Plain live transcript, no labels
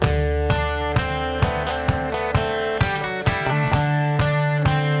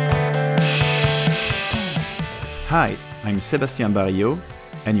Hi, I'm Sébastien Barillot,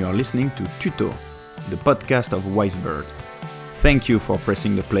 and you are listening to Tuto, the podcast of Wisebird. Thank you for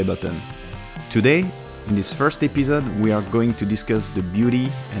pressing the play button. Today, in this first episode, we are going to discuss the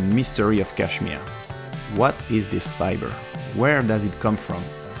beauty and mystery of cashmere. What is this fiber? Where does it come from?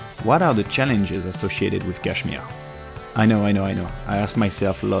 What are the challenges associated with cashmere? I know. I ask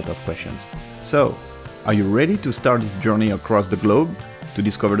myself a lot of questions. So, are you ready to start this journey across the globe to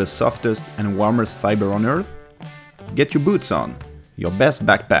discover the softest and warmest fiber on Earth? Get your boots on, your best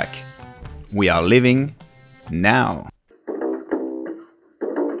backpack. We are living now.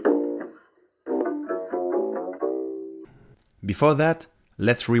 Before that,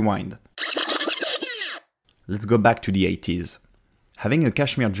 let's rewind. Let's go back to the 80s. Having a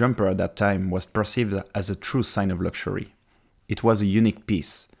cashmere jumper at that time was perceived as a true sign of luxury. It was a unique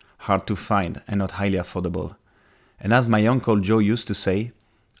piece, hard to find and not highly affordable. And as my Uncle Joe used to say,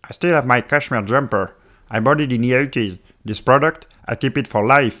 "I still have my cashmere jumper. I bought it in the 80s. This product, I keep it for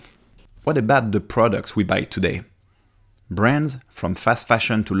life." What about the products we buy today? Brands, from fast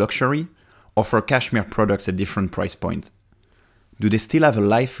fashion to luxury, offer cashmere products at different price points. Do they still have a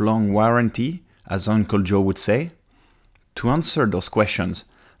lifelong warranty, as Uncle Joe would say? To answer those questions,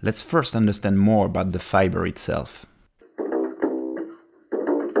 let's first understand more about the fiber itself.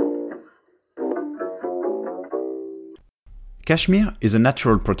 Cashmere is a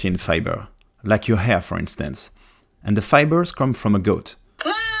natural protein fiber, like your hair for instance, and the fibers come from a goat,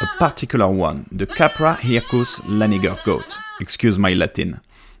 a particular one, the Capra Hircus laniger goat. Excuse my Latin.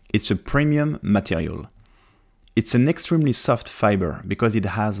 It's a premium material. It's an extremely soft fiber because it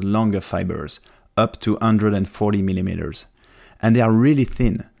has longer fibers, up to 140 millimeters, and they are really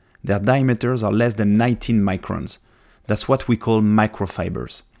thin. Their diameters are less than 19 microns. That's what we call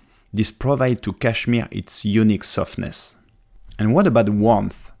microfibers. This provides to cashmere its unique softness. And what about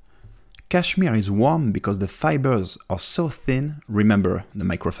warmth? Cashmere is warm because the fibers are so thin, remember the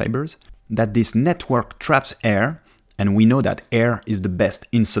microfibers, that this network traps air, and we know that air is the best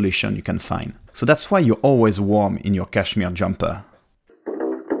insulation you can find. So that's why you're always warm in your cashmere jumper.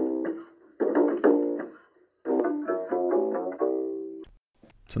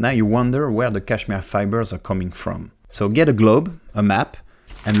 So now you wonder where the cashmere fibers are coming from. So get a globe, a map,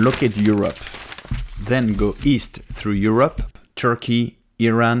 and locate Europe. Then go east through Europe, Turkey,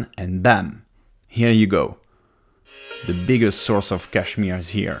 Iran, and bam! Here you go. The biggest source of cashmere is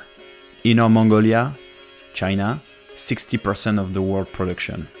here. Inner Mongolia, China, 60% of the world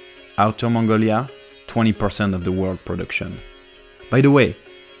production. Outer Mongolia, 20% of the world production. By the way,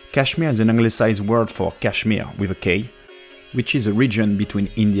 Kashmir is an anglicized word for Kashmir with a K, which is a region between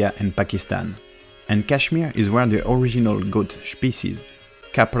India and Pakistan. And Kashmir is where the original goat species,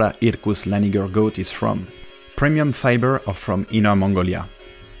 Capra Hircus laniger goat, is from. Premium fiber are from Inner Mongolia,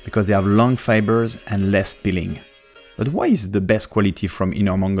 because they have long fibers and less peeling. But why is the best quality from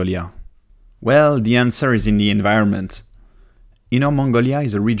Inner Mongolia? Well, the answer is in the environment. Inner Mongolia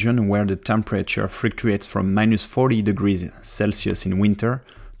is a region where the temperature fluctuates from minus 40 degrees Celsius in winter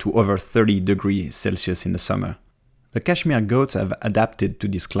to over 30 degrees Celsius in the summer. The cashmere goats have adapted to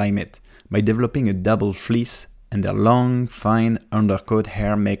this climate by developing a double fleece, and their long, fine undercoat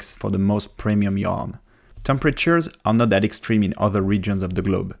hair makes for the most premium yarn. Temperatures are not that extreme in other regions of the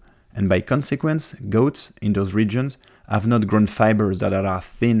globe, and by consequence, goats in those regions have not grown fibers that are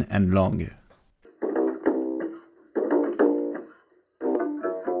thin and long.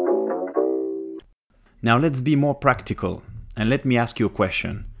 Now let's be more practical, and let me ask you a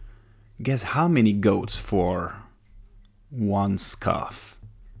question. Guess how many goats for one scarf?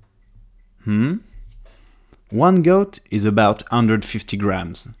 One goat is about 150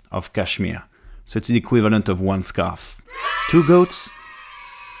 grams of cashmere, so it's the equivalent of one scarf. 2 goats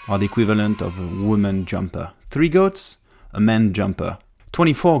are the equivalent of a woman jumper. 3 goats, a man jumper.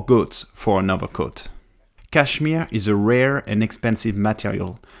 24 goats for another coat. Cashmere is a rare and expensive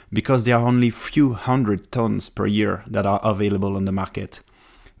material because there are only few hundred tons per year that are available on the market.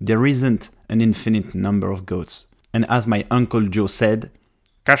 There isn't an infinite number of goats. And as my Uncle Joe said,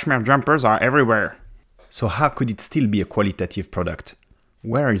 cashmere jumpers are everywhere. So how could it still be a qualitative product?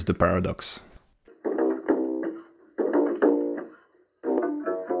 Where is the paradox?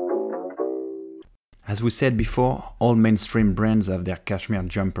 As we said before, all mainstream brands have their cashmere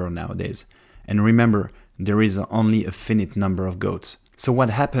jumper nowadays. And remember, there is only a finite number of goats. So what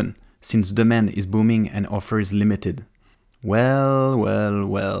happened since demand is booming and offer is limited? Well.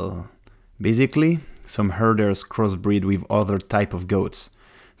 Basically, some herders crossbreed with other type of goats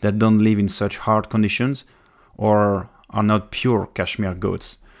that don't live in such hard conditions or are not pure cashmere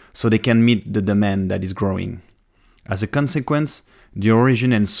goats, so they can meet the demand that is growing. As a consequence, the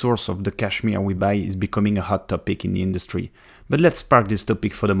origin and source of the cashmere we buy is becoming a hot topic in the industry. But let's park this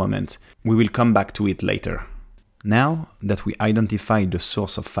topic for the moment. We will come back to it later. Now that we identified the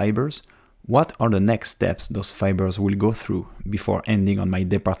source of fibers, what are the next steps those fibers will go through before ending on my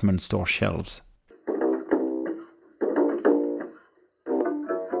department store shelves?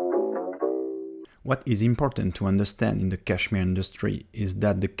 What is important to understand in the cashmere industry is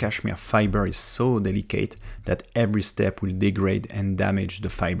that the cashmere fiber is so delicate that every step will degrade and damage the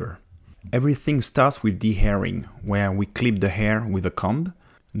fiber. Everything starts with dehairing, where we clip the hair with a comb.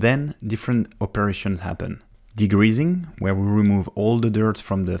 Then different operations happen. Degreasing, where we remove all the dirt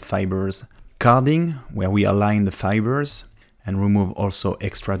from the fibers. Carding, where we align the fibers and remove also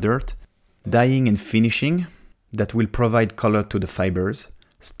extra dirt. Dyeing and finishing, that will provide color to the fibers.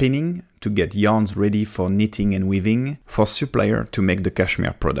 Spinning, to get yarns ready for knitting and weaving, for supplier to make the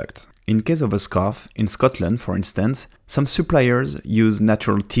cashmere product. In case of a scarf, in Scotland for instance, some suppliers use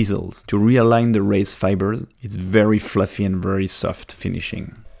natural teasels to realign the raised fibers. It's very fluffy and very soft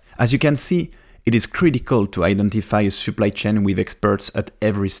finishing. As you can see, it is critical to identify a supply chain with experts at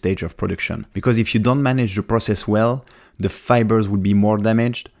every stage of production, because if you don't manage the process well, the fibers will be more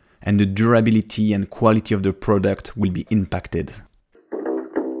damaged and the durability and quality of the product will be impacted.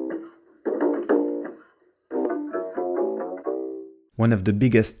 One of the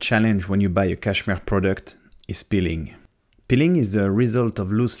biggest challenges when you buy a cashmere product is peeling. Peeling is the result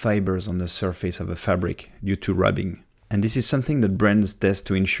of loose fibers on the surface of a fabric due to rubbing. And this is something that brands test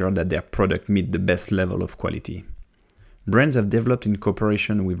to ensure that their product meet the best level of quality. Brands have developed in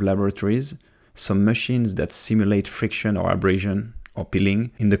cooperation with laboratories some machines that simulate friction or abrasion or peeling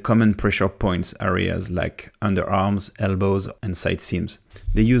in the common pressure points areas like underarms, elbows, and side seams.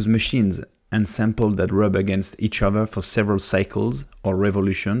 They use machines and samples that rub against each other for several cycles or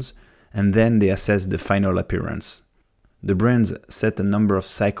revolutions, and then they assess the final appearance. The brands set a number of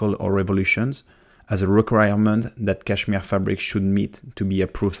cycles or revolutions as a requirement that cashmere fabric should meet to be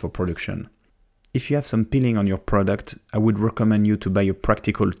approved for production. If you have some peeling on your product, I would recommend you to buy a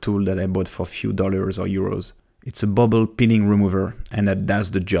practical tool that I bought for a few dollars or euros. It's a bubble peeling remover, and that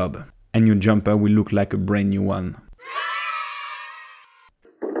does the job. And your jumper will look like a brand new one.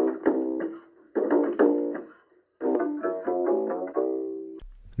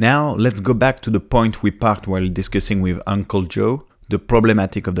 Now, let's go back to the point we parked while discussing with Uncle Joe, the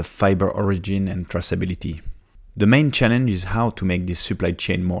problematic of the fiber origin and traceability. The main challenge is how to make this supply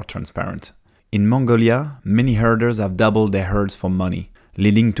chain more transparent. In Mongolia, many herders have doubled their herds for money,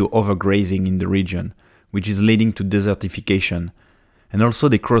 leading to overgrazing in the region, which is leading to desertification, and also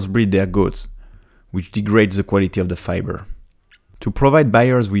they crossbreed their goats, which degrades the quality of the fiber. To provide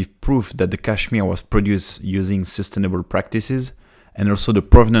buyers with proof that the cashmere was produced using sustainable practices, and also the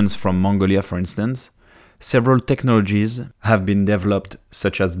provenance from Mongolia, for instance, several technologies have been developed,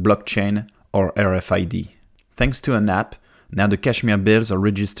 such as blockchain or RFID. Thanks to an app, now the cashmere bales are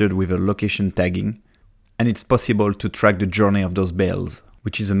registered with a location tagging, and it's possible to track the journey of those bales,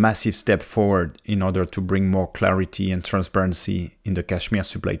 which is a massive step forward in order to bring more clarity and transparency in the cashmere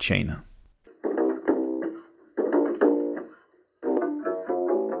supply chain.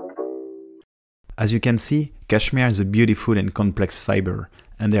 As you can see, cashmere is a beautiful and complex fiber,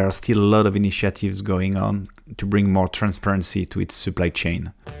 and there are still a lot of initiatives going on to bring more transparency to its supply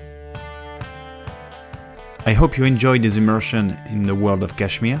chain. I hope you enjoyed this immersion in the world of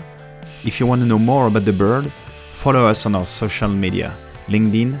cashmere. If you want to know more about the bird, follow us on our social media,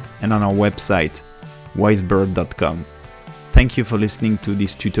 LinkedIn, and on our website, wisebird.com. Thank you for listening to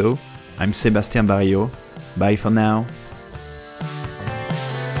this tuto. I'm Sébastien Barillot. Bye for now.